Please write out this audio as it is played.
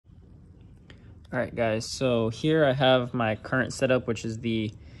All right, guys, so here I have my current setup, which is the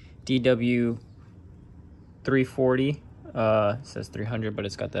DW 340. It says 300, but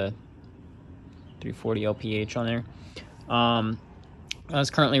it's got the 340 LPH on there. I was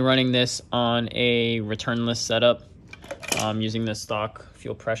currently running this on a returnless setup, using the stock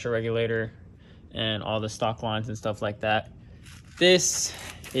fuel pressure regulator and all the stock lines and stuff like that. This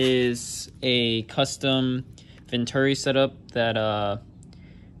is a custom Venturi setup that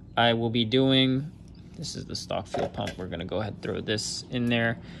I will be doing. This is the stock fuel pump. We're gonna go ahead and throw this in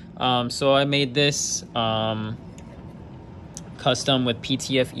there. So I made this custom with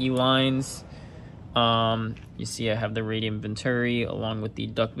PTFE lines. You see I have the radium Venturi along with the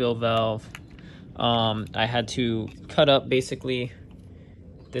duckbill valve. I had to cut up, basically,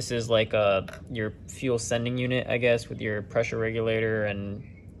 this is like your fuel sending unit, I guess, with your pressure regulator, and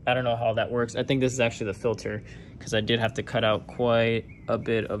I don't know how that works. I think this is actually the filter, because I did have to cut out quite a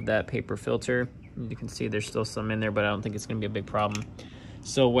bit of that paper filter. You can see there's still some in there, but I don't think it's gonna be a big problem.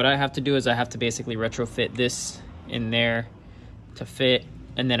 So what I have to do is I have to basically retrofit this in there to fit,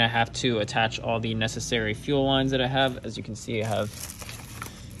 and then I have to attach all the necessary fuel lines that I have. As you can see, I have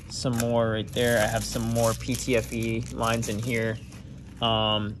some more right there. I have some more PTFE lines in here.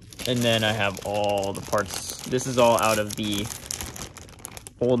 And then I have all the parts. This is all out of the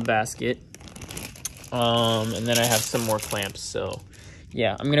old basket. And then I have some more clamps. So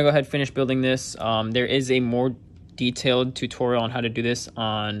yeah, I'm gonna go ahead and finish building this. There is a more detailed tutorial on how to do this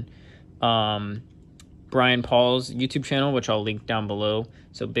on Brian Paul's YouTube channel, which I'll link down below.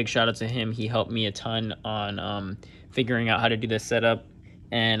 So big shout out to him. He helped me a ton on figuring out how to do this setup,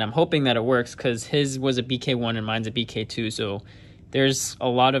 and I'm hoping that it works, because his was a BK1 and mine's a BK2. So there's a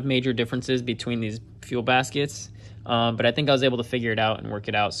lot of major differences between these fuel baskets, but I think I was able to figure it out and work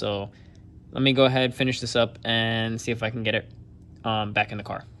it out. So let me go ahead, finish this up, and see if I can get it back in the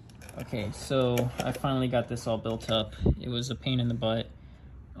car. Okay, so I finally got this all built up. It was a pain in the butt.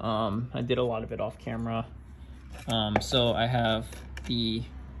 I did a lot of it off camera. So I have the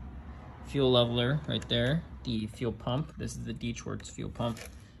fuel leveler right there, the fuel pump. This is the D-Schwartz fuel pump.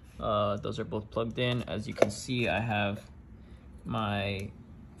 Those are both plugged in. As you can see, I have my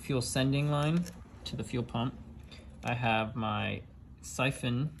fuel sending line to the fuel pump. I have my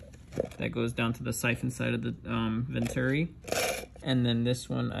siphon that goes down to the siphon side of the Venturi. And then this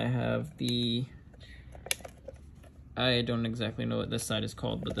one, I have the, I don't exactly know what this side is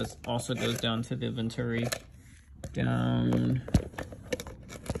called, but this also goes down to the Venturi down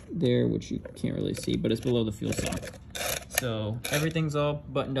there, which you can't really see, but it's below the fuel cell. So everything's all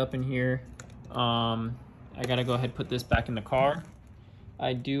buttoned up in here. I gotta go ahead and put this back in the car.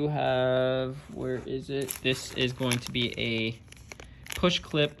 I do have, where is it? This is going to be a push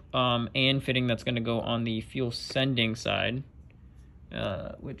clip and fitting that's gonna go on the fuel sending side.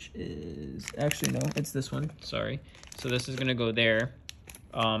 Which is, actually no, it's this one, sorry. So this is gonna go there.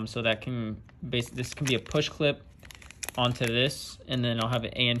 So that can, this can be a push clip onto this, and then I'll have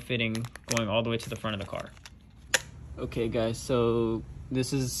an AN fitting going all the way to the front of the car. Okay guys, so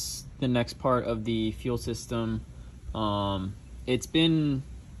this is the next part of the fuel system. It's been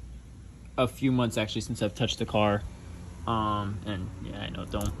a few months actually since I've touched the car. And yeah, I know,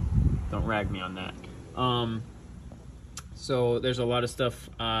 don't rag me on that. So there's a lot of stuff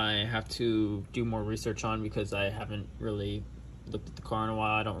I have to do more research on, because I haven't really looked at the car in a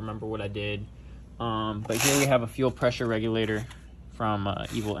while. I don't remember what I did. But here we have a fuel pressure regulator from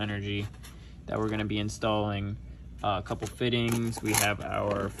Evil Energy that we're gonna be installing. A couple fittings. We have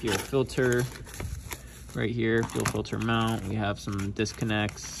our fuel filter right here, fuel filter mount. We have some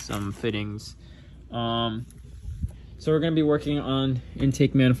disconnects, some fittings. So we're gonna be working on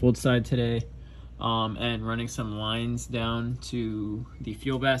intake manifold side today. And running some lines down to the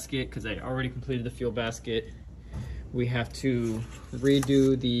fuel basket, because I already completed the fuel basket. We have to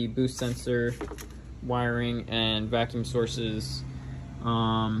redo the boost sensor wiring and vacuum sources.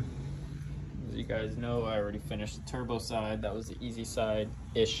 As you guys know, I already finished the turbo side. That was the easy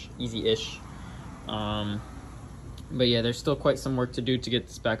side-ish, easy-ish. But yeah, there's still quite some work to do to get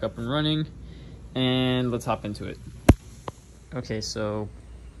this back up and running, and let's hop into it. Okay, so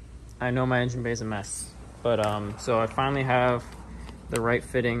I know my engine bay is a mess, but so I finally have the right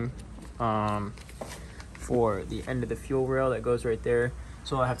fitting for the end of the fuel rail that goes right there.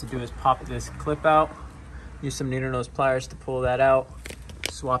 So all I have to do is pop this clip out, use some needle nose pliers to pull that out,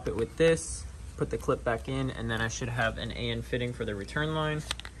 swap it with this, put the clip back in, and then I should have an AN fitting for the return line.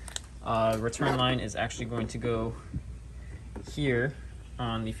 Return line is actually going to go here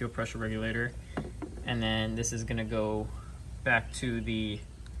on the fuel pressure regulator, and then this is going to go back to the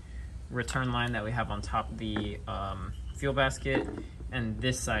return line that we have on top of the fuel basket, and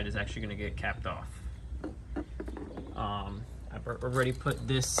this side is actually going to get capped off. I've already put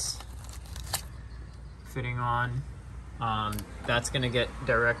this fitting on. That's going to get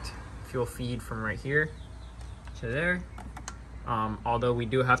direct fuel feed from right here to there. Although we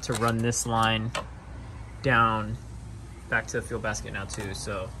do have to run this line down back to the fuel basket now too,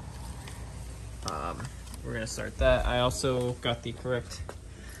 so we're gonna start that. I also got the correct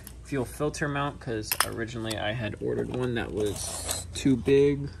fuel filter mount because originally I had ordered one that was too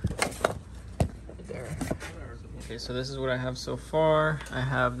big. Right there. Okay, so this is what I have so far. I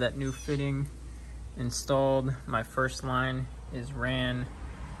have that new fitting installed. My first line is ran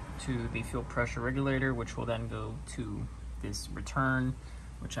to the fuel pressure regulator, which will then go to this return,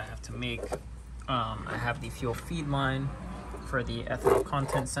 which I have to make. I have the fuel feed line for the ethanol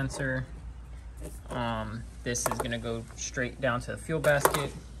content sensor. This is going to go straight down to the fuel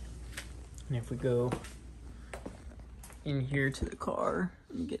basket. And if we go in here to the car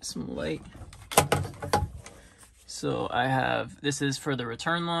and get some light. So I have, this is for the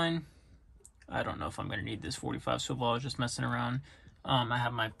return line. I don't know if I'm going to need this 45 swivel. I was just messing around. I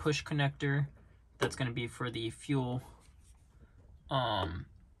have my push connector. That's going to be for the fuel,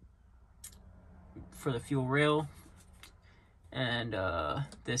 rail. And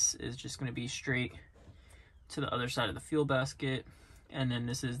this is just going to be straight to the other side of the fuel basket. And then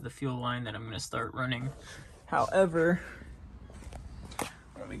this is the fuel line that I'm going to start running. However,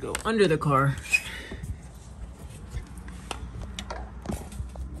 let me go under the car.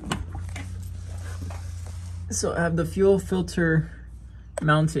 So I have the fuel filter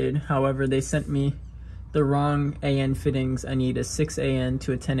mounted. However, they sent me the wrong AN fittings. I need a 6 AN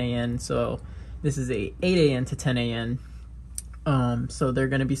to a 10 AN. So this is a 8 AN to 10 AN. So they're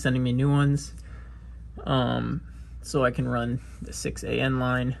going to be sending me new ones. So I can run the 6 AN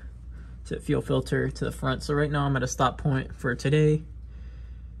line to fuel filter to the front. So right now I'm at a stop point for today.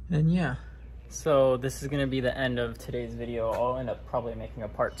 And yeah. So this is going to be the end of today's video. I'll end up probably making a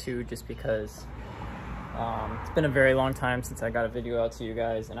part 2 just because it's been a very long time since I got a video out to you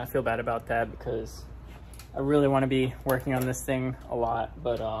guys, and I feel bad about that because I really want to be working on this thing a lot,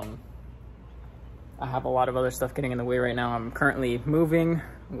 but I have a lot of other stuff getting in the way right now. I'm currently moving.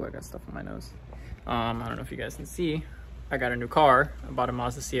 Ooh, I got stuff on my nose. I don't know if you guys can see. I got a new car. I bought a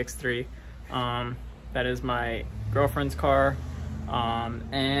Mazda CX-3. That is my girlfriend's car,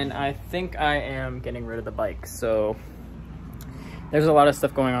 and I think I am getting rid of the bike. So there's a lot of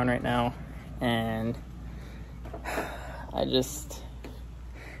stuff going on right now, and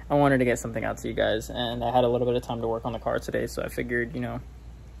I wanted to get something out to you guys, and I had a little bit of time to work on the car today, so I figured, you know,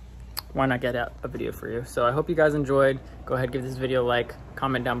 why not get out a video for you? So I hope you guys enjoyed. Go ahead, give this video a like,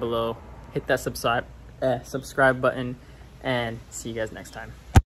 comment down below, hit that subscribe button, and see you guys next time.